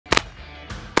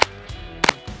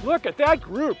Look at that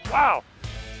group, wow.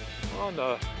 On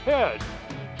the head.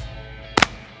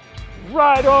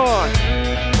 Right on.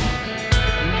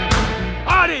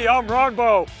 Howdy, I'm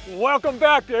Ronbo. Welcome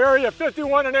back to Area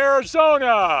 51 in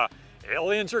Arizona.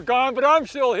 Aliens are gone, but I'm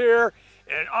still here,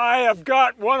 and I have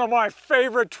got one of my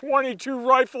favorite 22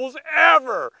 rifles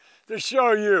ever to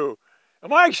show you.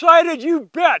 Am I excited?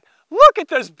 You bet. Look at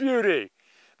this beauty.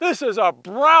 This is a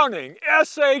Browning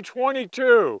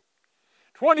SA-22,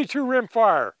 22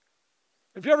 rimfire.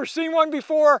 Have you ever seen one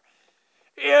before?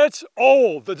 It's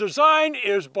old. The design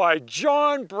is by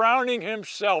John Browning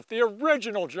himself, the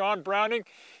original John Browning.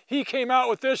 He came out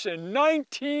with this in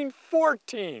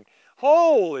 1914.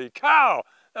 Holy cow,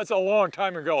 that's a long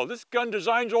time ago. This gun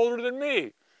design's older than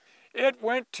me. It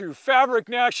went to Fabrique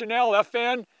Nationale,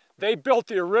 FN. They built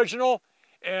the original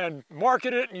and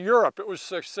marketed it in Europe. It was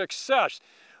a success.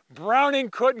 Browning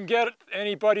couldn't get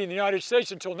anybody in the United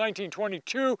States until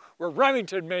 1922, where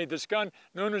Remington made this gun,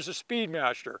 known as the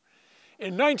Speedmaster.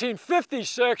 In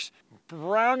 1956,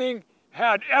 Browning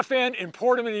had FN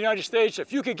import them in the United States.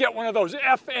 If you could get one of those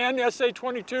FN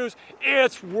SA-22s,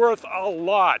 it's worth a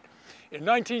lot. In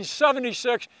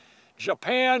 1976,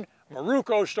 Japan,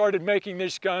 Maruko started making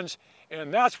these guns,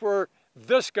 and that's where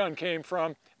this gun came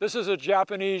from. This is a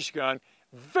Japanese gun,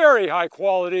 very high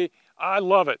quality. I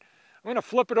love it. I'm going to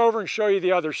flip it over and show you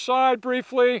the other side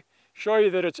briefly. Show you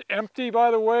that it's empty,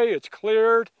 by the way. It's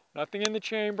cleared, nothing in the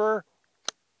chamber.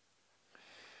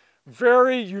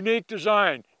 Very unique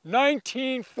design.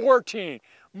 1914.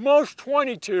 Most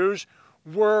 22s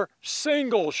were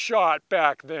single shot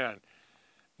back then.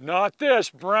 Not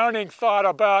this. Browning thought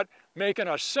about making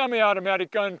a semi-automatic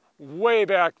gun way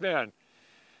back then.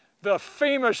 The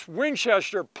famous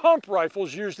Winchester pump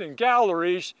rifles used in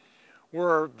galleries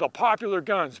were the popular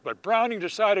guns, but Browning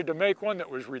decided to make one that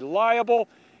was reliable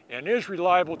and is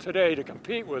reliable today to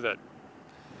compete with it.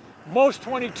 Most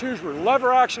 22s were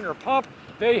lever action or pump.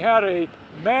 They had a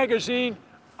magazine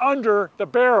under the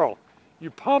barrel.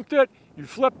 You pumped it, you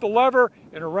flipped the lever,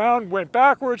 and a round went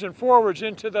backwards and forwards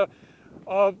into the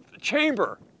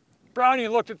chamber. Browning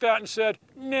looked at that and said,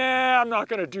 nah, I'm not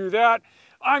gonna do that.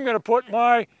 I'm gonna put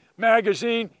my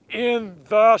magazine in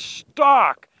the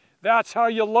stock. That's how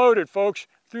you load it, folks,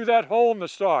 through that hole in the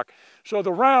stock. So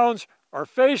the rounds are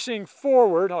facing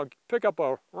forward. I'll pick up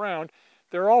a round.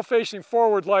 They're all facing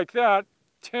forward like that,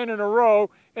 10 in a row,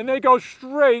 and they go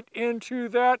straight into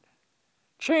that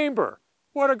chamber.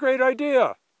 What a great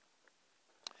idea.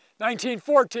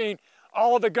 1914,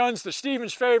 all of the guns, the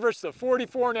Stevens favorites, the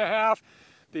 44.5,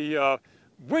 the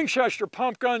Winchester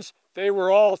pump guns, they were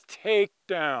all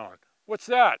takedown. What's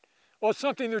that? Well, it's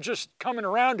something they're just coming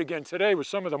around again today with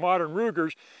some of the modern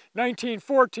Rugers.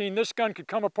 1914, this gun could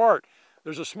come apart.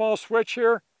 There's a small switch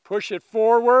here, push it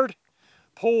forward,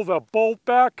 pull the bolt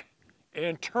back,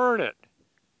 and turn it.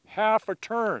 Half a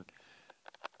turn.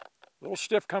 A little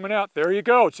stiff coming out. There you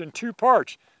go. It's in two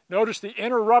parts. Notice the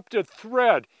interrupted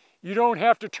thread. You don't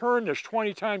have to turn this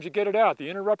 20 times to get it out. The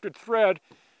interrupted thread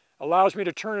allows me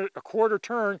to turn it a quarter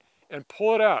turn and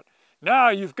pull it out. Now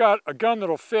you've got a gun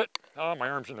that'll fit, oh, my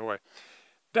arm's in the way.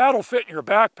 That'll fit in your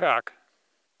backpack.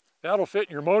 That'll fit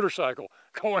in your motorcycle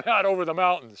going out over the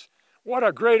mountains. What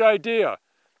a great idea.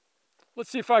 Let's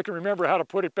see if I can remember how to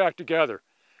put it back together.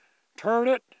 Turn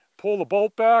it, pull the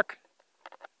bolt back,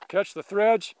 catch the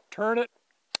threads, turn it,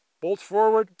 bolts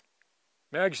forward,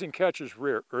 magazine catches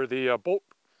rear, or the bolt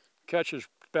catches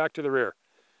back to the rear.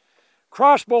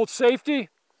 Cross bolt safety,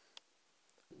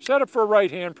 set up for a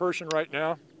right-hand person right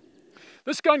now.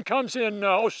 This gun comes in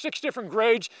 6 different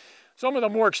grades. Some of the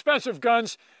more expensive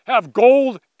guns have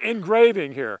gold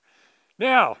engraving here.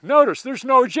 Now, notice there's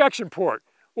no ejection port.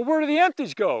 Well, where do the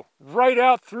empties go? Right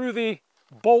out through the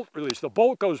bolt release. The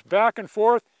bolt goes back and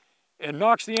forth and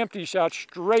knocks the empties out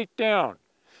straight down.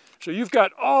 So you've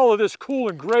got all of this cool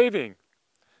engraving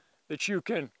that you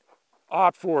can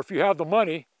opt for if you have the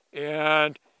money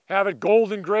and have it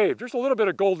gold engraved. There's a little bit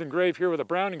of gold engraved here with a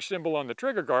Browning symbol on the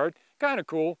trigger guard. Kind of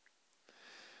cool.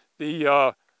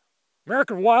 The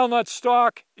American walnut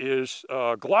stock is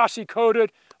glossy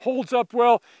coated, holds up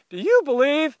well. Do you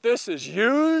believe this is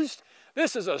used?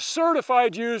 This is a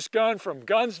certified used gun from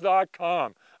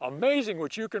guns.com. Amazing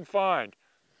what you can find.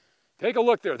 Take a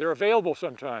look there. They're available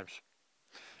sometimes.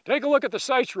 Take a look at the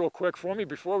sights real quick for me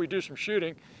before we do some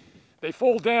shooting. They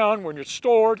fold down when you're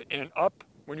stored and up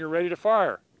when you're ready to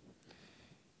fire.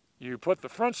 You put the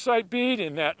front sight bead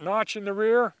in that notch in the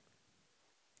rear.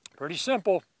 Pretty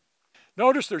simple.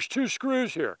 Notice there's 2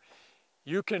 screws here.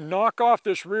 You can knock off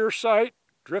this rear sight,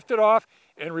 drift it off,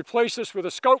 and replace this with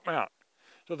a scope mount.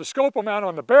 So the scope will mount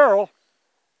on the barrel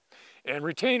and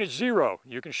retain at 0.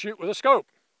 You can shoot with a scope.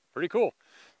 Pretty cool.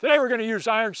 Today we're going to use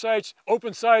iron sights,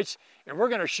 open sights, and we're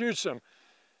going to shoot some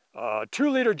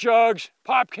 2-liter jugs,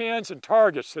 pop cans, and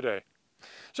targets today.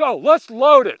 So let's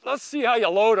load it. Let's see how you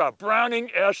load a Browning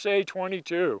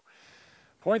SA-22.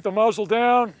 Point the muzzle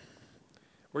down.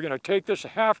 We're going to take this a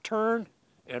half turn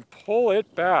and pull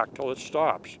it back till it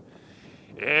stops.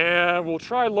 And we'll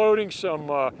try loading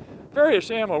some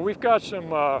various ammo. We've got some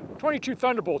 22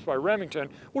 Thunderbolts by Remington.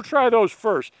 We'll try those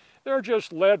first. They're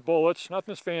just lead bullets,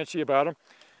 nothing's fancy about them.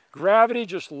 Gravity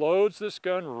just loads this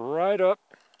gun right up.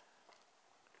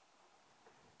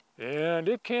 And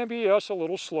it can be a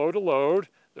little slow to load.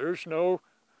 There's no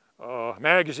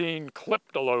magazine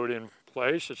clip to load in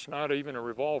place. It's not even a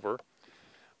revolver.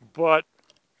 But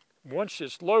once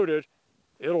it's loaded,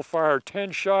 it'll fire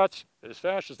 10 shots as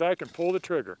fast as I can pull the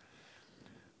trigger.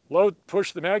 Load,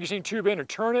 push the magazine tube in and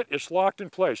turn it, it's locked in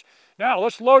place. Now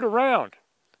let's load a round.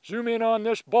 Zoom in on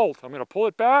this bolt. I'm going to pull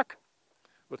it back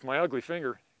with my ugly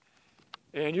finger.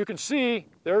 And you can see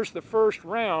there's the first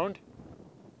round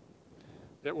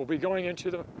that will be going into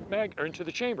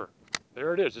the chamber.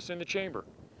 There it is, it's in the chamber.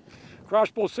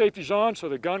 Crossbow safety's on so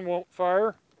the gun won't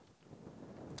fire.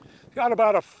 It's got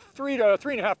about a 3 to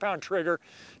 3.5 pound trigger,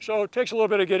 so it takes a little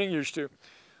bit of getting used to.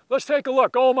 Let's take a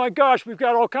look. Oh my gosh, we've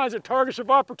got all kinds of targets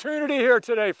of opportunity here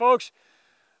today, folks.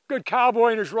 Good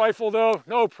cowboy in his rifle though,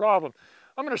 no problem.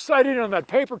 I'm going to sight in on that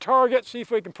paper target, see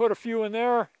if we can put a few in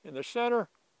there, in the center.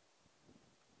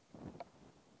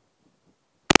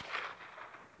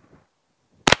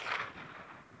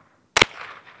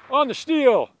 On the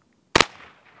steel.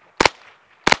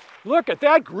 Look at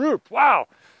that group, wow.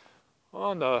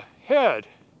 On the head.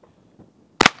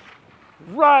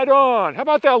 Right on. How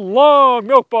about that long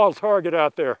milk ball target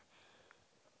out there?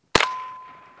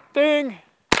 Ding,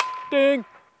 ding,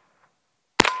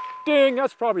 ding.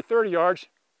 That's probably 30 yards.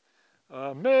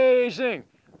 Amazing.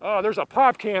 Oh, there's a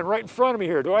pop can right in front of me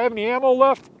here. Do I have any ammo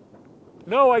left?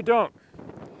 No, I don't.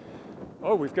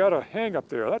 Oh, we've got a hang up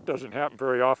there. That doesn't happen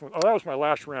very often. Oh, that was my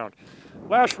last round.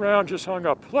 Last round just hung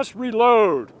up. Let's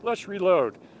reload. Let's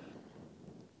reload.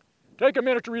 Take a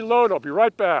minute to reload. I'll be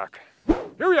right back.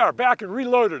 Here we are, back and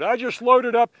reloaded. I just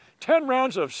loaded up 10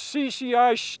 rounds of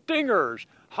CCI Stingers.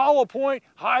 Hollow point,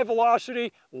 high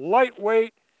velocity,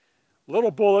 lightweight, little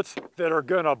bullets that are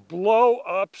gonna blow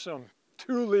up some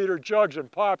 2-liter jugs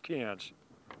and pop cans.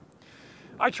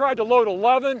 I tried to load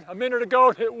 11 a minute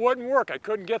ago, it wouldn't work. I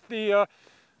couldn't get the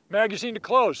magazine to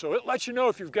close, so it lets you know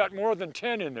if you've got more than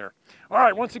 10 in there. All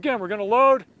right, once again, we're gonna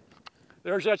load.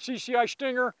 There's that CCI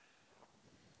Stinger,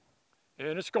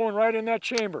 and it's going right in that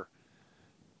chamber.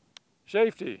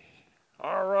 Safety,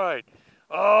 all right.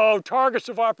 Oh, targets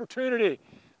of opportunity.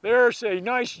 There's a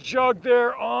nice jug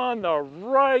there on the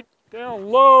right, down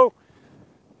low.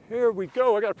 Here we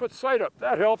go, I gotta put sight up,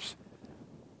 that helps.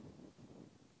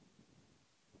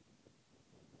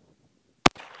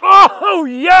 Oh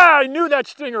yeah, I knew that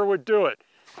Stinger would do it.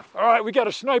 All right, we got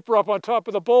a sniper up on top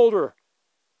of the boulder.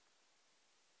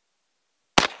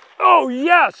 Oh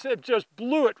yes, it just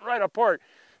blew it right apart.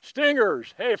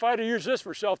 Stingers, hey, if I had to use this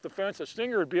for self-defense, a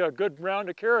Stinger would be a good round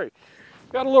to carry.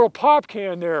 Got a little pop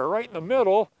can there right in the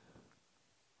middle.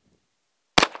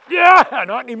 Yeah,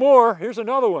 not anymore. Here's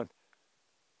another one.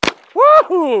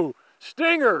 Woohoo!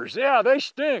 Stingers, yeah, they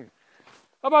sting.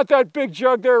 How about that big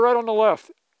jug there right on the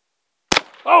left?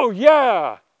 Oh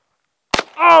yeah!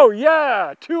 Oh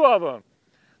yeah, 2 of them.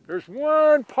 There's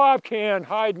one pop can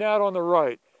hiding out on the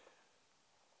right.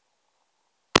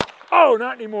 Oh,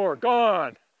 not anymore,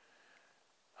 gone.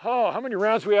 Oh, how many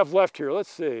rounds do we have left here?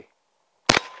 Let's see.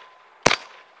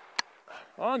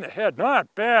 On the head,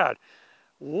 not bad.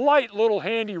 Light little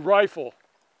handy rifle.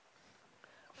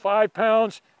 5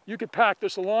 pounds. You could pack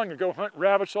this along and go hunt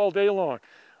rabbits all day long.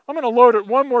 I'm gonna load it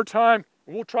one more time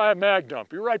and we'll try a mag dump.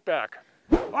 Be right back.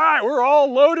 All right, we're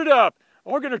all loaded up.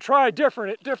 We're gonna try a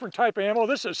different type of ammo.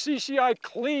 This is CCI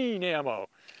clean ammo.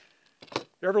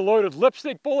 You ever loaded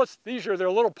lipstick bullets? These are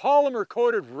their little polymer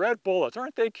coated red bullets.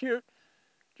 Aren't they cute?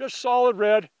 Just solid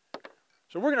red.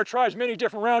 So we're gonna try as many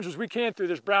different rounds as we can through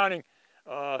this Browning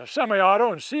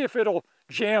semi-auto and see if it'll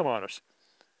jam on us.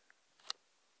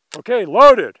 Okay,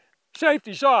 loaded.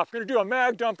 Safety's off. Gonna do a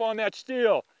mag dump on that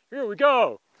steel. Here we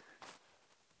go.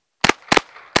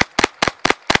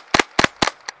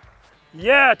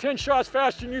 Yeah, 10 shots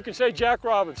faster than you can say Jack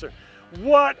Robinson.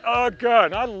 What a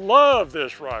gun. I love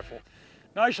this rifle.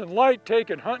 Nice and light,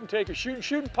 taking hunting, taking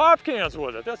shooting pop cans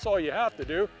with it. That's all you have to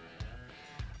do.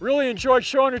 Really enjoyed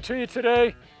showing it to you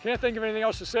today. Can't think of anything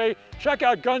else to say. Check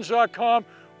out guns.com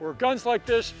where guns like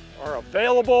this are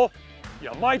available.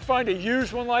 You might find a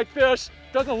used one like this.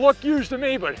 Doesn't look used to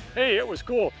me, but hey, it was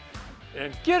cool.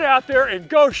 And get out there and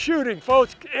go shooting,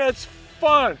 folks. It's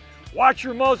fun. Watch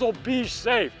your muzzle, be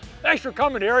safe. Thanks for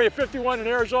coming to Area 51 in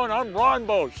Arizona. I'm Ron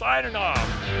Bowe, signing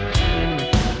off.